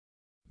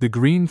The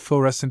green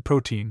fluorescent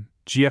protein,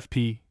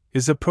 GFP,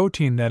 is a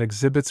protein that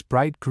exhibits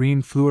bright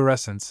green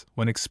fluorescence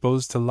when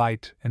exposed to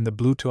light in the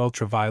blue to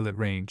ultraviolet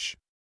range.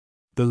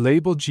 The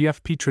label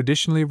GFP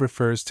traditionally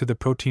refers to the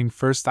protein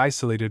first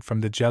isolated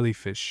from the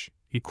jellyfish,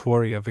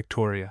 Aequorea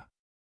victoria.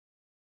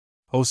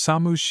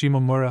 Osamu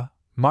Shimomura,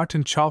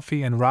 Martin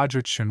Chalfie, and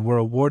Roger Tsien were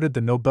awarded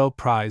the Nobel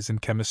Prize in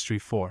Chemistry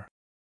for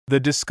the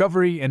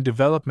discovery and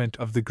development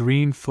of the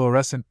green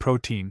fluorescent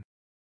protein.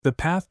 The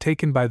path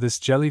taken by this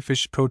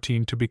jellyfish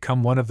protein to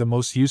become one of the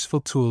most useful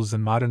tools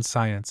in modern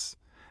science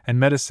and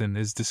medicine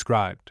is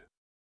described.